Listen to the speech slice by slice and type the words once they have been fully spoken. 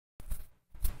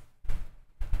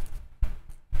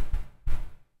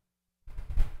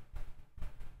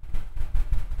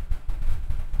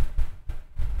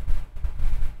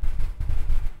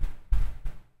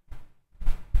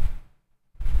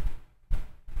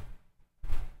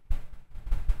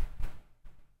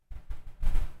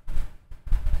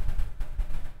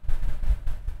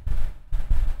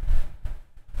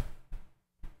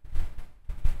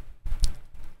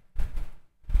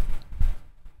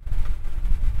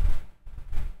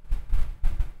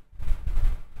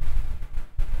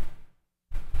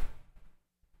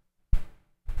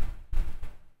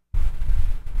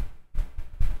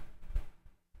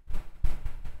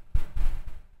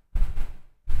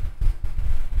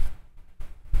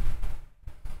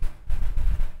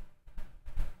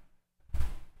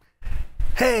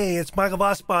Hey, it's Michael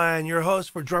Vosbein, your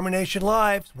host for Drummer Nation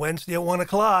Live, Wednesday at 1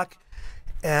 o'clock.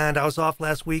 And I was off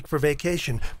last week for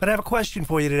vacation. But I have a question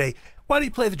for you today. Why do you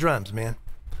play the drums, man?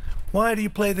 Why do you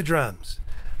play the drums?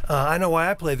 I know why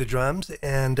I play the drums,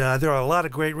 and there are a lot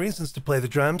of great reasons to play the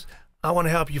drums. I want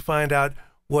to help you find out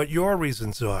what your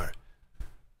reasons are.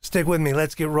 Stick with me.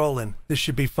 Let's get rolling. This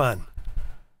should be fun.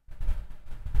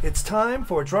 It's time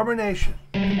for Drummer Nation.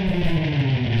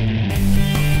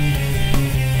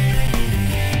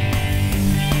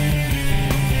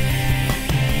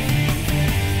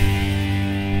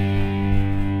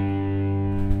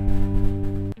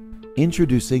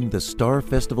 Introducing the Star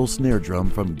Festival snare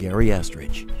drum from Gary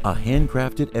Astridge, a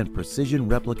handcrafted and precision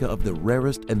replica of the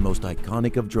rarest and most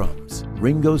iconic of drums,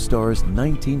 Ringo Starr's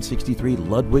 1963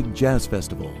 Ludwig Jazz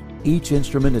Festival. Each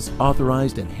instrument is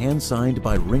authorized and hand-signed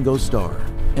by Ringo Starr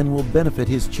and will benefit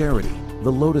his charity,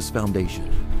 the Lotus Foundation.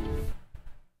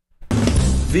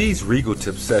 These Regal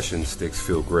Tip Session sticks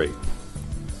feel great.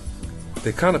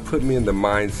 They kind of put me in the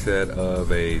mindset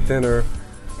of a thinner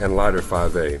and lighter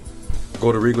 5A.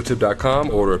 Go to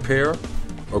regaltip.com, order a pair,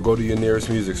 or go to your nearest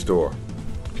music store.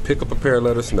 Pick up a pair and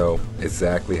let us know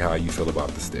exactly how you feel about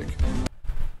the stick.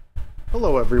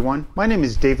 Hello everyone, my name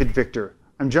is David Victor.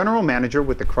 I'm General Manager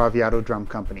with the Craviato Drum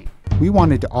Company. We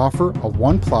wanted to offer a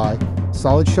one-ply,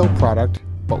 solid shell product,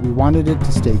 but we wanted it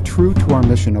to stay true to our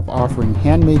mission of offering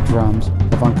handmade drums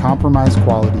of uncompromised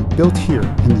quality built here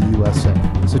in the USA.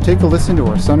 So take a listen to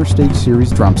our Center Stage Series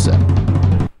drum set.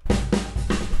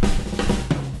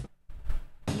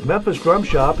 Memphis Drum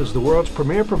Shop is the world's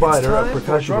premier provider of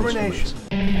percussion instruments.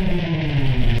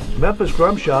 Memphis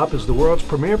Drum Shop is the world's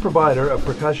premier provider of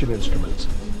percussion instruments.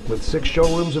 With 6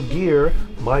 showrooms of gear,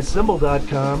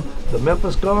 mycymbal.com, the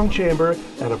Memphis Gong Chamber,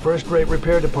 and a first-rate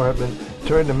repair department,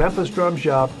 turn to Memphis Drum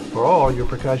Shop for all your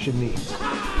percussion needs.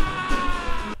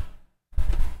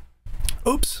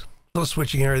 Oops, a little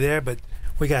switching error there, but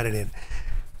we got it in.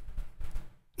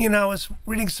 You know, I was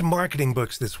reading some marketing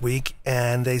books this week,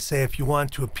 and they say if you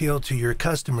want to appeal to your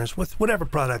customers with whatever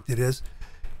product it is,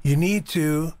 you need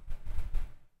to,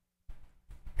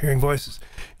 hearing voices,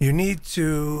 you need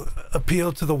to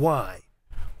appeal to the why.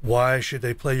 Why should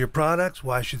they play your products?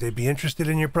 Why should they be interested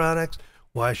in your products?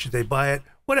 Why should they buy it?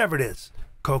 Whatever it is.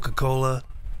 Coca-Cola,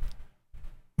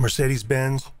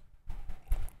 Mercedes-Benz,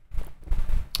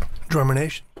 Drummer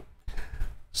Nation.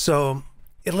 So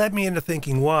it led me into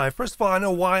thinking why. First of all, I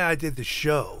know why I did the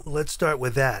show. Let's start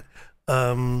with that.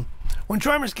 When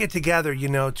drummers get together, you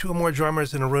know, 2 or more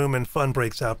drummers in a room and fun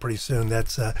breaks out pretty soon.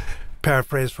 That's a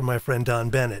paraphrase from my friend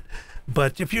Don Bennett.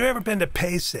 But if you've ever been to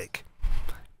PASIC,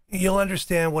 you'll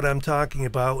understand what I'm talking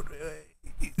about.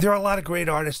 There are a lot of great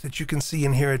artists that you can see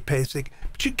and hear at PASIC,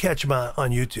 but you can catch them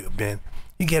on YouTube, man.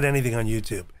 You get anything on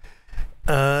YouTube.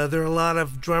 There are a lot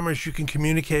of drummers you can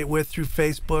communicate with through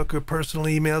Facebook or personal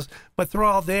emails, but they're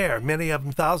all there. Many of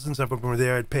them, thousands of them, are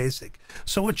there at PASIC.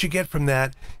 So what you get from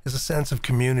that is a sense of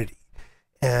community.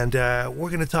 And we're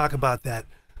going to talk about that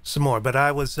some more. But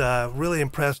I was really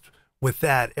impressed with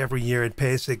that every year at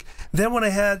PASIC. Then when I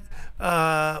had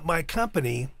my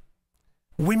company,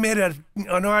 we made an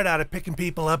art out of picking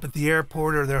people up at the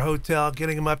airport or their hotel,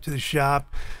 getting them up to the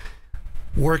shop,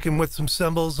 working with some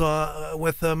cymbals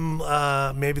with them.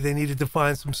 Maybe they needed to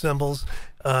find some cymbals,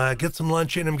 get some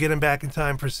lunch in them, get them back in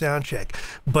time for sound check.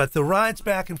 But the rides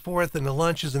back and forth and the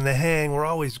lunches and the hang were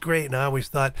always great, and I always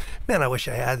thought, man, I wish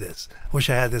I had this. I wish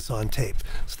I had this on tape.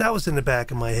 So that was in the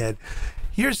back of my head.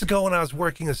 Years ago when I was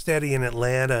working a steady in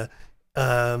Atlanta,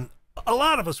 a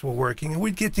lot of us were working, and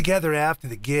we'd get together after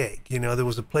the gig. You know, there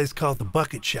was a place called the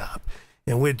Bucket Shop,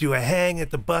 and we'd do a hang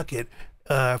at the Bucket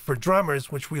for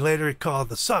drummers, which we later called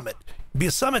the Summit. It'd be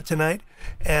a summit tonight,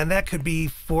 and that could be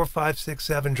 4, 5, 6,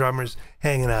 7 drummers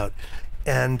hanging out.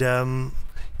 And,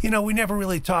 you know, we never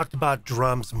really talked about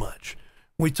drums much.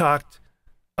 We talked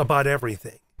about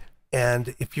everything.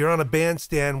 And if you're on a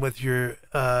bandstand with your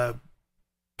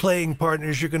playing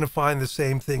partners, you're going to find the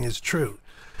same thing is true.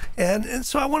 And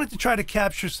so I wanted to try to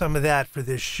capture some of that for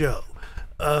this show.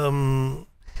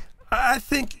 I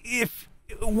think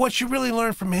what you really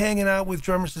learn from hanging out with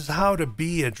drummers is how to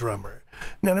be a drummer.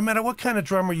 Now, no matter what kind of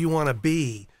drummer you want to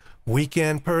be,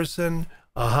 weekend person,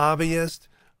 a hobbyist,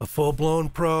 a full-blown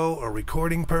pro, a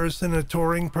recording person, a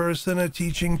touring person, a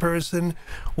teaching person,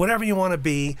 whatever you want to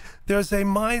be, there's a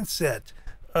mindset,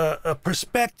 a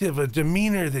perspective, a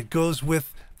demeanor that goes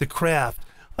with the craft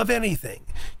of anything.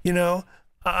 You know,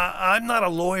 I'm not a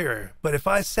lawyer, but if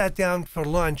I sat down for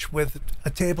lunch with a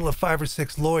table of 5 or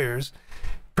 6 lawyers,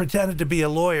 pretended to be a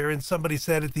lawyer, and somebody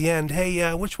said at the end,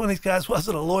 hey, which one of these guys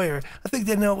wasn't a lawyer? I think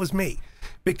they'd know it was me,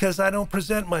 because I don't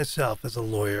present myself as a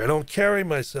lawyer. I don't carry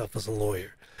myself as a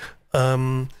lawyer.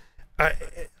 I'm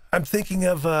thinking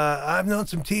of, I've known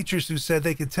some teachers who said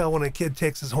they could tell when a kid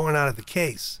takes his horn out of the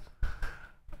case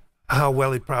how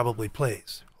well he probably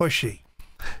plays, or she.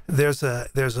 There's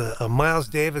a Miles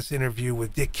Davis interview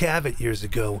with Dick Cavett years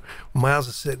ago. Miles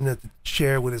is sitting at the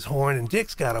chair with his horn, and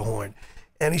Dick's got a horn.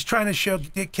 And he's trying to show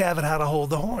Dick Cavett how to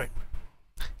hold the horn.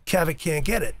 Cavett can't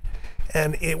get it.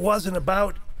 And it wasn't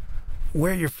about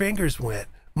where your fingers went.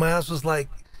 Miles was like,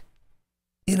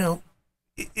 you know,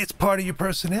 it's part of your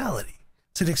personality.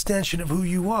 It's an extension of who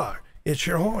you are. It's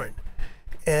your horn.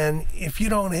 And if you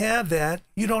don't have that,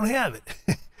 you don't have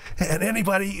it. And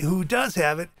anybody who does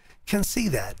have it can see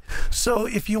that. So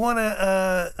if you want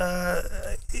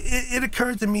to, it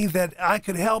occurred to me that I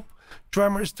could help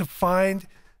drummers to find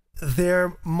their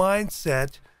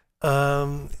mindset,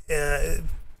 help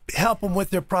them with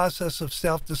their process of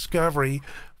self-discovery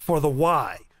for the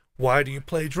why. Why do you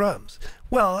play drums?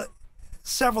 Well,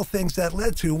 several things that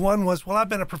led to. One was, well, I've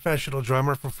been a professional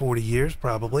drummer for 40 years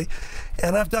probably,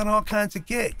 and I've done all kinds of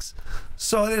gigs.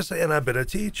 So and I've been a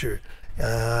teacher.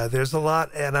 There's a lot,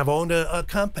 and I've owned a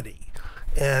company,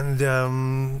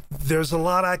 and there's a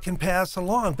lot I can pass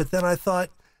along. But then I thought,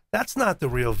 that's not the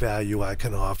real value I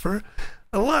can offer.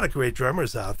 A lot of great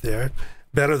drummers out there,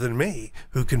 better than me,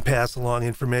 who can pass along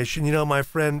information. You know, my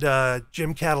friend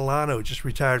Jim Catalano, just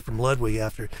retired from Ludwig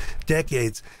after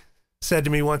decades, said to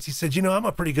me once, he said, you know, I'm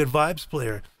a pretty good vibes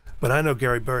player, but I know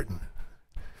Gary Burton.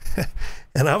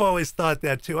 And I've always thought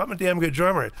that too. I'm a damn good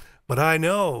drummer, but I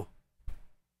know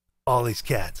all these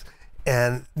cats.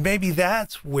 And maybe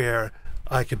that's where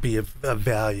I could be of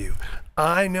value.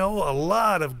 I know a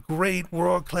lot of great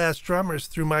world-class drummers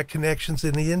through my connections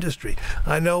in the industry.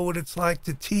 I know what it's like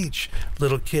to teach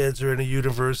little kids or in a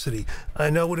university.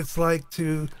 I know what it's like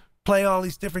to play all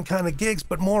these different kind of gigs,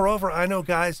 but moreover, I know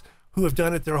guys who have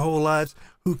done it their whole lives,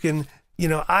 who can, you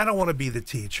know, I don't want to be the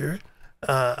teacher.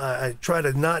 I try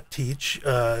to not teach.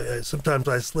 Sometimes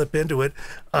I slip into it.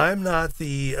 I'm not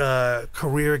the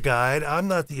career guide. I'm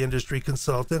not the industry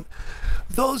consultant.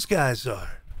 Those guys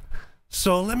are.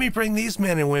 So let me bring these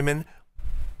men and women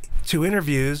to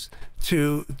interviews,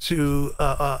 to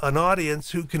an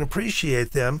audience who can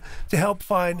appreciate them, to help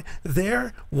find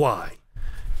their why.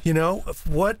 You know,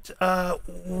 what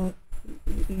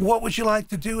would you like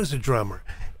to do as a drummer?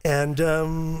 And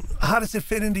how does it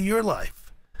fit into your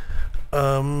life?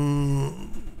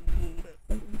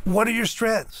 What are your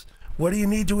strengths? What do you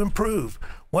need to improve?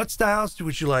 What styles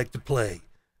would you like to play?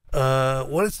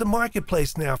 What is the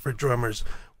marketplace now for drummers?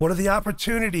 What are the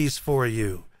opportunities for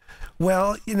you?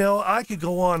 Well, you know, I could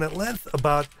go on at length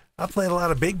about, I played a lot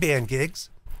of big band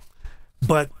gigs,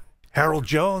 but Harold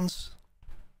Jones,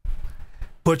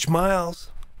 Butch Miles,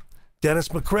 Dennis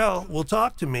McCrell will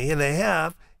talk to me, and they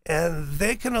have, and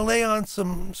they can lay on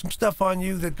some stuff on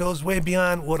you that goes way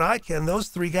beyond what I can. Those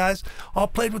three guys all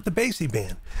played with the Basie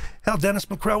band. Hell, Dennis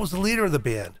McCrell was the leader of the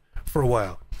band for a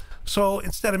while. So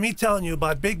instead of me telling you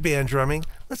about big band drumming,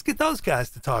 let's get those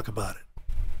guys to talk about it.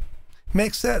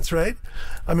 Makes sense, right?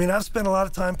 I mean, I've spent a lot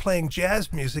of time playing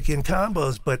jazz music in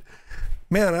combos, but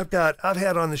man, I've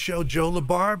had on the show Joe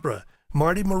LaBarbera,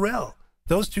 Marty Morell.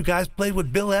 Those two guys played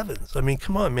with Bill Evans. I mean,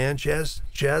 come on, man, jazz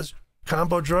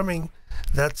combo drumming,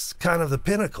 that's kind of the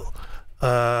pinnacle.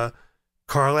 Carl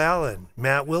Allen,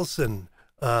 Matt Wilson.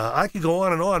 I could go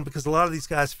on and on because a lot of these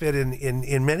guys fit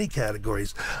in many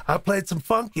categories. I played some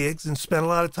funk gigs and spent a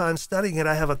lot of time studying it.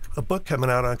 I have a book coming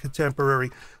out on contemporary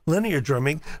linear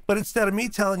drumming, but instead of me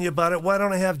telling you about it, why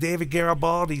don't I have David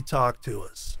Garibaldi talk to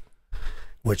us?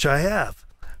 Which I have.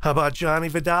 How about Johnny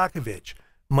Vodakovich,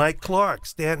 Mike Clark,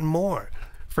 Stanton Moore?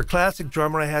 For classic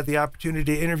drummer, I had the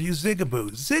opportunity to interview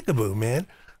Zigaboo. Zigaboo, man.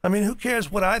 I mean, who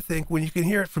cares what I think when you can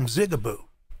hear it from Zigaboo,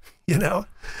 you know?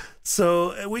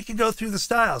 So we can go through the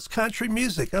styles. Country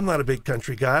music. I'm not a big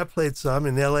country guy. I played some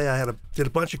in LA. Did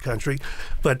a bunch of country,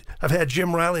 but I've had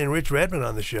Jim Riley and Rich Redmond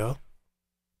on the show.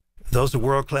 Those are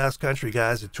world-class country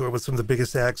guys that tour with some of the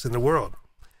biggest acts in the world.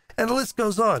 And the list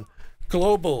goes on.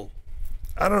 Global.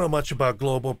 I don't know much about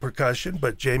global percussion,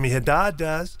 but Jamie Haddad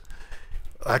does.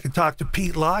 I can talk to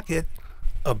Pete Lockett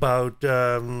about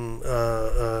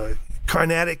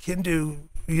Carnatic Hindu,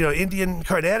 you know, Indian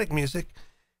Carnatic music.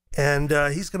 And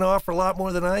he's going to offer a lot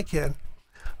more than I can.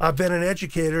 I've been an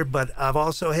educator, but I've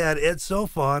also had Ed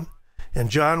Sofon and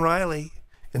John Riley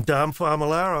and Dom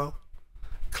Famularo.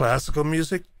 Classical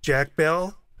music, Jack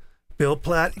Bell, Bill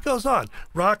Platt. It goes on.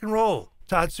 Rock and roll,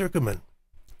 Todd Sucherman.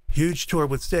 Huge tour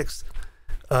with Styx.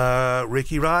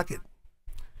 Ricky Rocket.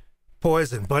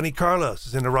 Poison. Bunny Carlos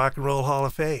is in the Rock and Roll Hall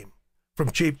of Fame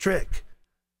from Cheap Trick.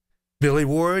 Billy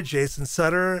Ward, Jason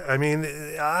Sutter. I mean,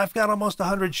 I've got almost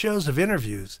 100 shows of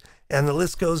interviews, and the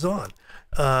list goes on.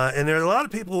 And there are a lot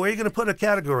of people. Where are you going to put a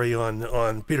category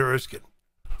on Peter Erskine?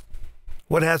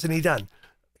 What hasn't he done?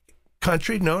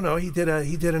 Country? No. He did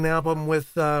an album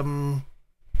with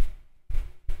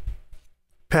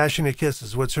Passionate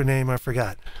Kisses. What's her name? I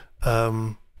forgot.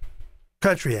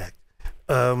 Country act.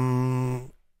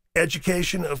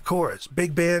 Education, of course.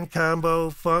 Big band, combo,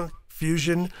 funk,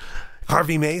 fusion.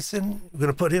 Harvey Mason, we're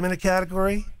going to put him in a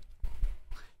category.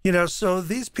 You know, so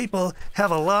these people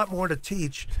have a lot more to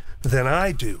teach than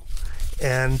I do.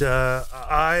 And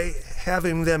I,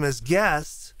 having them as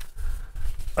guests,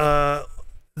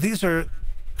 these are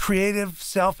creative,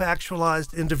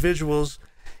 self-actualized individuals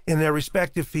in their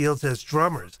respective fields as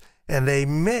drummers. And they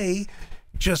may,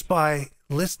 just by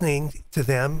listening to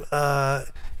them, I'm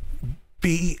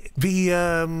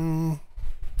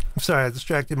sorry, I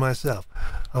distracted myself.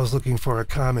 I was looking for a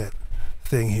comment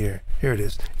thing here. Here it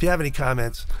is. If you have any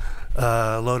comments,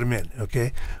 load them in,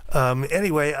 okay?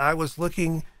 Anyway, I was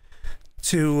looking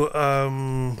to,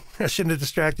 I shouldn't have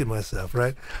distracted myself,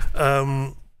 right?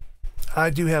 I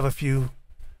do have a few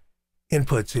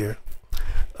inputs here.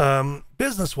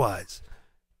 Business-wise,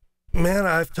 man,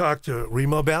 I've talked to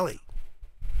Remo Belli.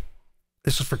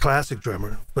 This is for Classic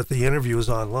Drummer, but the interview is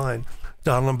online.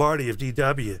 Don Lombardi of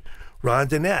DW, Ron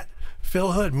Dennett,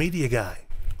 Phil Hood, media guy,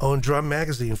 owned Drum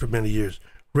Magazine for many years,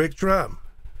 Rick Drum,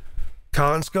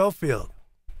 Colin Schofield,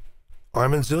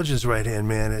 Armin Zildjian's right-hand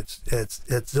man at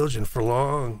Zildjian for a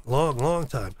long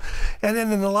time. And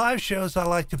then in the live shows, I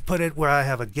like to put it where I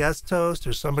have a guest host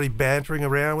or somebody bantering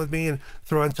around with me and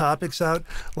throwing topics out,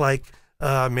 like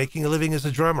making a living as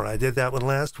a drummer. I did that one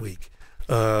last week.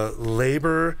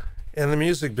 Labor and the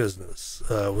music business.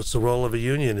 What's the role of a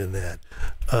union in that?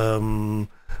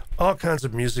 All kinds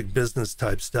of music business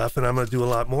type stuff, and I'm going to do a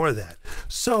lot more of that.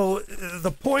 So the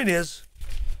point is,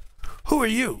 who are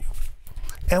you?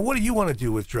 And what do you want to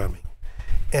do with drumming?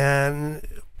 And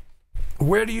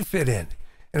where do you fit in?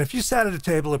 And if you sat at a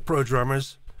table of pro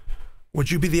drummers,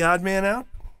 would you be the odd man out,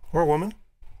 or woman?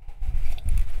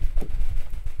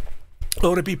 Or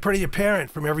would it be pretty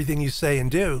apparent from everything you say and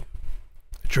do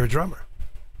that you're a drummer?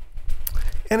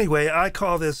 Anyway, I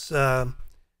call this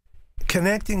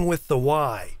connecting with the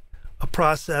why, a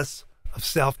process of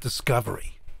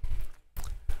self-discovery.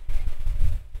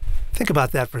 Think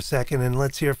about that for a second, and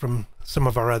let's hear from some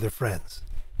of our other friends.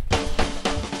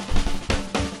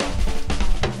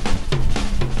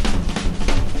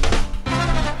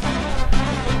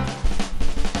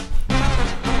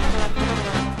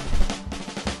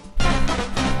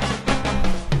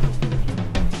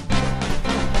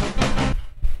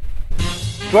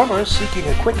 Drummers seeking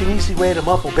a quick and easy way to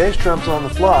muffle bass drums on the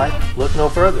fly, look no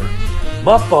further.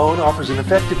 Muffbone offers an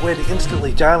effective way to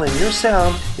instantly dial in your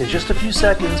sound in just a few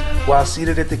seconds while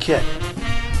seated at the kit.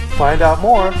 Find out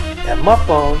more at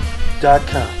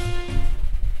muffbone.com.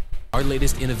 Our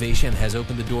latest innovation has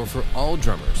opened the door for all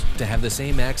drummers to have the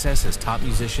same access as top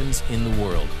musicians in the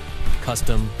world.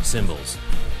 Custom cymbals.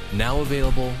 Now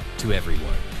available to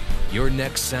everyone. Your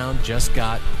next sound just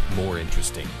got more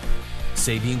interesting.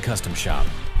 Sabian Custom Shop.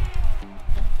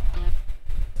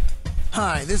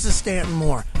 Hi, this is Stanton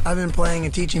Moore. I've been playing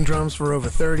and teaching drums for over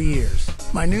 30 years.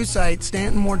 My new site,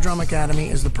 Stanton Moore Drum Academy,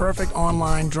 is the perfect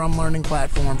online drum learning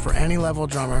platform for any level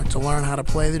drummer to learn how to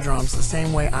play the drums the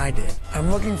same way I did. I'm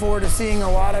looking forward to seeing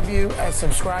a lot of you as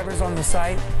subscribers on the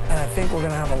site, and I think we're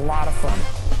going to have a lot of fun.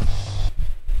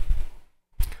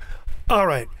 All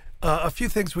right. A few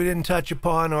things we didn't touch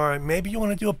upon are maybe you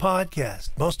want to do a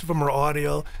podcast. Most of them are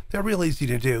audio. They're real easy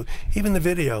to do, even the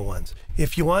video ones.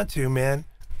 If you want to, man,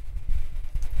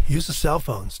 use a cell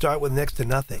phone. Start with next to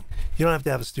nothing. You don't have to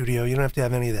have a studio. You don't have to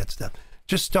have any of that stuff.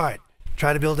 Just start.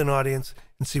 Try to build an audience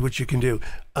and see what you can do.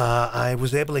 I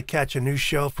was able to catch a new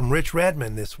show from Rich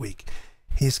Redmond this week.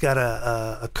 He's got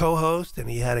a co-host, and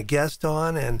he had a guest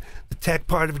on, and the tech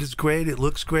part of it is great. It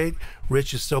looks great.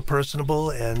 Rich is so personable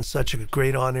and such a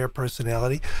great on-air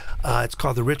personality. It's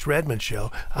called The Rich Redmond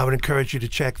Show. I would encourage you to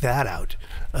check that out.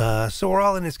 So we're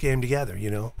all in this game together, you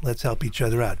know. Let's help each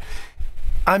other out.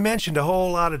 I mentioned a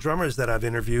whole lot of drummers that I've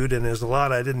interviewed, and there's a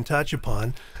lot I didn't touch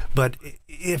upon. But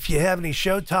if you have any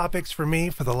show topics for me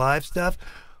for the live stuff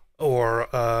or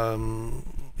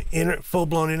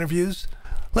full-blown interviews,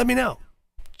 let me know.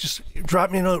 Just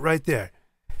drop me a note right there.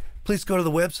 Please go to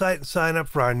the website and sign up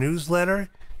for our newsletter.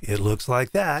 It looks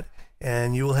like that.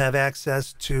 And you will have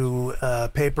access to a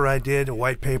paper I did, a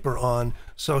white paper on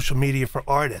social media for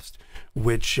artists,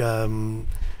 which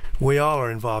we all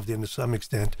are involved in to some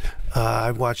extent.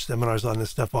 I watch seminars on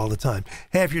this stuff all the time.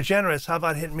 Hey, if you're generous, how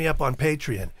about hitting me up on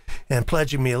Patreon and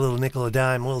pledging me a little nickel a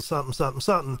dime, a little something, something,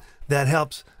 something that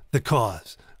helps the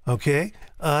cause. Okay?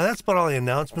 That's about all the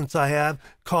announcements I have.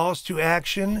 Calls to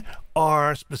action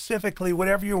are specifically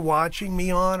whatever you're watching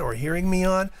me on or hearing me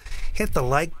on. Hit the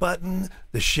like button,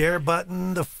 the share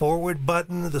button, the forward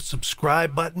button, the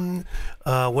subscribe button,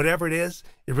 whatever it is.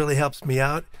 It really helps me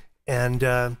out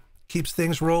and keeps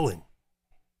things rolling.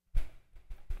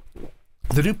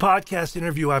 The new podcast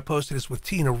interview I posted is with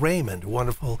Tina Raymond, a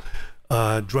wonderful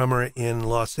drummer in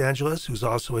Los Angeles, who's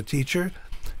also a teacher,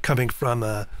 coming from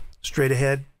a straight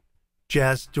ahead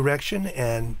jazz direction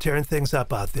and tearing things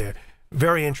up out there.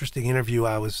 Very interesting interview.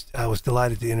 I was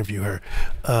delighted to interview her.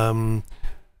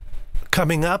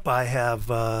 Coming up, I have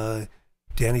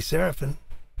Danny Serafin.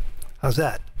 How's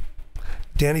that?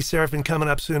 Danny Serafin coming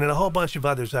up soon, and a whole bunch of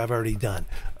others I've already done.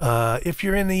 If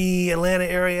you're in the Atlanta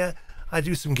area, I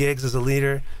do some gigs as a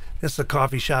leader. This is a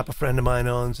coffee shop a friend of mine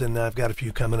owns, and I've got a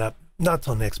few coming up. Not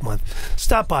till next month.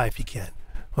 Stop by if you can.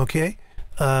 Okay?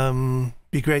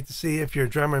 Be great to see you. If you're a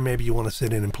drummer, maybe you want to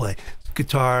sit in and play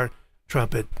guitar,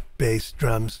 trumpet, bass,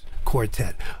 drums,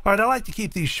 quartet. All right, I like to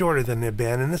keep these shorter than their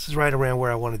band, and this is right around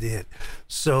where I wanted to hit.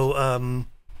 So,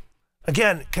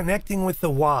 again, connecting with the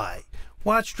why.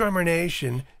 Watch Drummer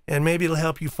Nation, and maybe it'll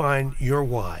help you find your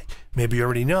why. Maybe you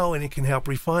already know, and it can help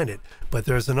refine it. But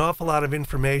there's an awful lot of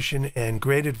information and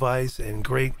great advice and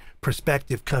great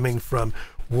perspective coming from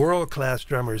world-class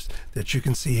drummers that you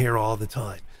can see here all the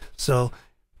time. So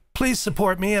please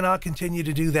support me, and I'll continue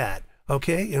to do that,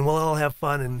 okay? And we'll all have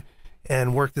fun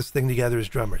and work this thing together as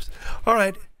drummers. All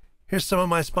right, here's some of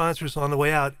my sponsors on the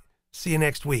way out. See you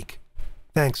next week.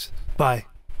 Thanks. Bye.